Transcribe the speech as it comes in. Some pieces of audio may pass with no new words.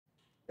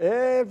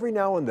Every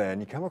now and then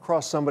you come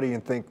across somebody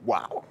and think,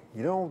 wow,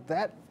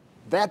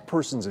 that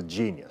person's a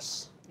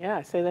genius. Yeah,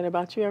 I say that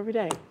about you every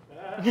day.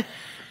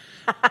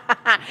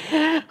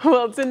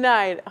 Well,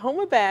 tonight,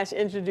 Homa Bash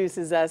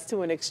introduces us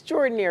to an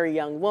extraordinary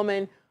young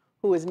woman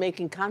who is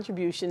making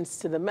contributions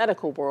to the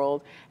medical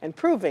world and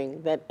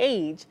proving that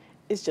age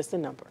is just a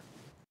number.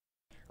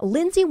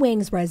 Lindsay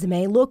Wang's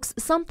resume looks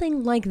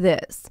something like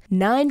this: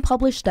 9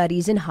 published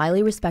studies in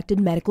highly respected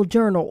medical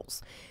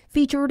journals,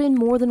 featured in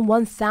more than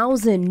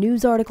 1,000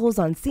 news articles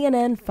on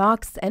CNN,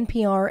 Fox,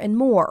 NPR, and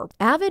more.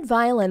 Avid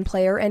violin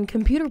player and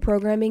computer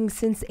programming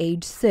since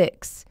age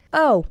 6.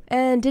 Oh,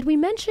 and did we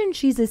mention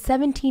she's a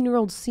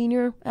 17-year-old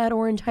senior at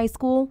Orange High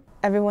School?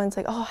 Everyone's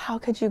like, oh, how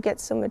could you get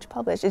so much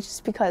published? It's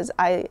just because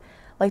I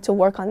like to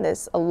work on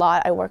this a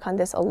lot. I work on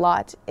this a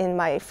lot in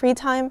my free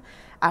time,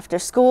 after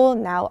school,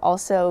 now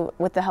also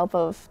with the help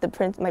of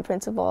my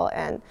principal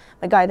and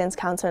my guidance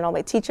counselor and all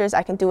my teachers.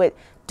 I can do it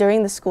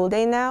during the school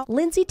day now.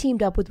 Lindsay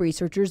teamed up with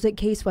researchers at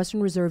Case Western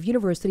Reserve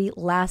University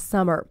last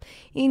summer,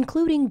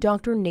 including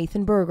Dr.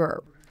 Nathan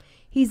Berger.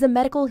 He's a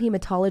medical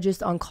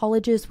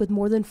hematologist-oncologist with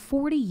more than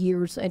 40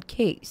 years at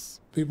Case.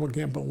 People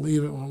can't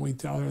believe it when we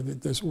tell her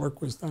that this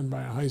work was done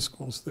by a high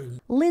school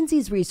student.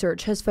 Lindsay's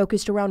research has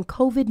focused around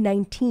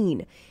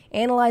COVID-19,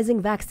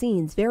 analyzing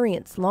vaccines,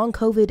 variants, long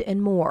COVID,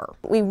 and more.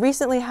 We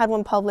recently had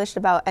one published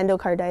about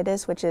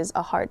endocarditis, which is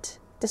a heart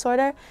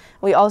disorder.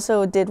 We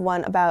also did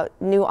one about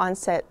new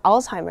onset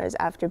Alzheimer's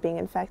after being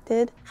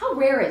infected. How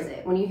rare is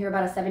it when you hear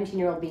about a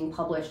 17-year-old being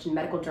published in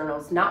medical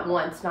journals, not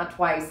once, not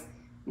twice,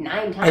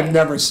 9 times? I've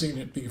never seen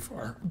it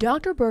before.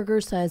 Dr.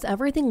 Berger says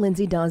everything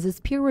Lindsay does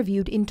is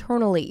peer-reviewed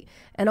internally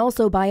and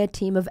also by a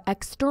team of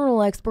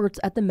external experts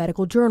at the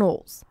medical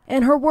journals.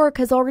 And her work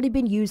has already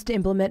been used to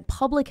implement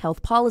public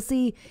health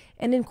policy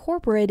and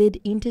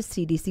incorporated into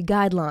CDC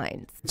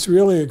guidelines. It's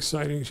really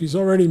exciting. She's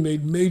already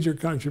made major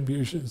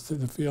contributions to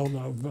the field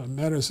of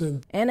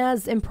medicine. And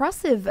as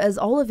impressive as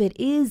all of it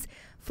is,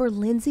 for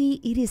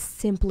Lindsay, it is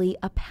simply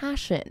a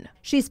passion.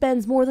 She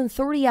spends more than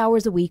 30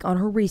 hours a week on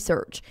her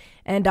research,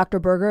 and Dr.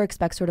 Berger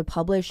expects her to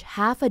publish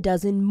half a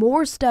dozen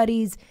more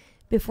studies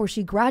before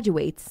she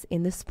graduates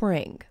in the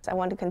spring. I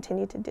want to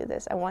continue to do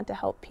this. I want to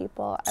help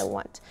people. I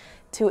want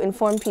to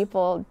inform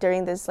people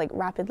during this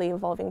rapidly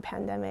evolving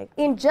pandemic.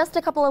 In just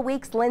a couple of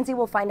weeks, Lindsay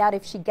will find out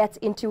if she gets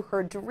into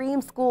her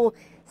dream school,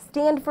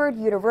 Stanford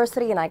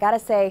University, and I gotta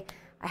say,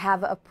 I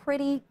have a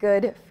pretty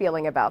good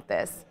feeling about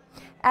this.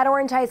 At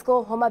Orange High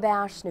School, Homa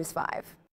Bash, News 5.